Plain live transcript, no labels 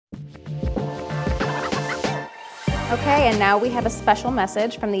Okay, and now we have a special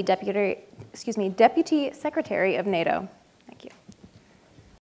message from the Deputy Secretary of NATO. Thank you.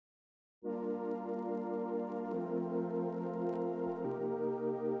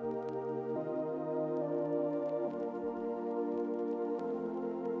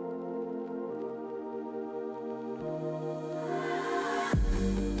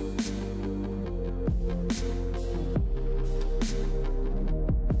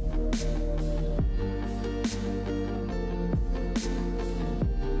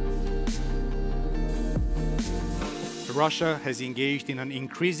 Russia has engaged in an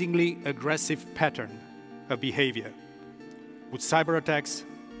increasingly aggressive pattern of behavior, with cyber attacks,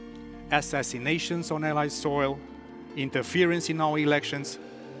 assassinations on allied soil, interference in our elections,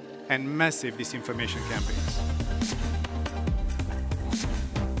 and massive disinformation campaigns.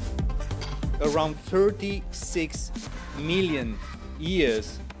 Around 36 million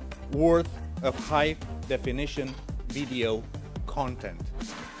years worth of high-definition video content.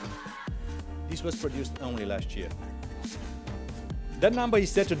 This was produced only last year. That number is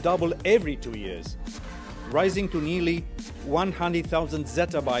set to double every 2 years, rising to nearly 100,000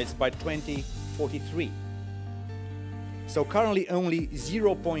 zettabytes by 2043. So currently only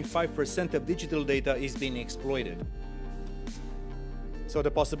 0.5% of digital data is being exploited. So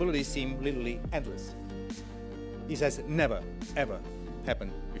the possibilities seem literally endless. This has never, ever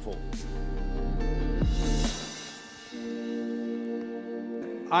happened before.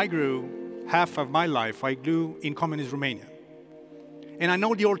 Half of my life I grew in communist Romania. And I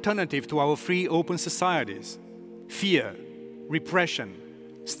know the alternative to our free, open societies: fear, repression,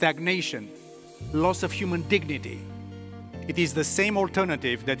 stagnation, loss of human dignity. It is the same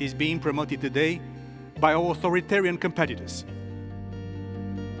alternative that is being promoted today by our authoritarian competitors.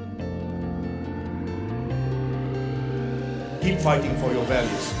 Keep fighting for your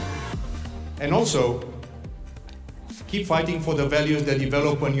values. And also, keep fighting for the values that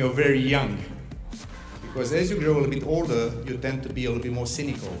develop when you're very young. Because as you grow a little bit older, you tend to be a little bit more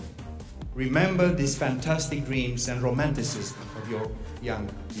cynical. Remember these fantastic dreams and romanticism of your young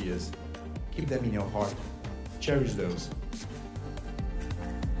years. Keep them in your heart. Cherish those.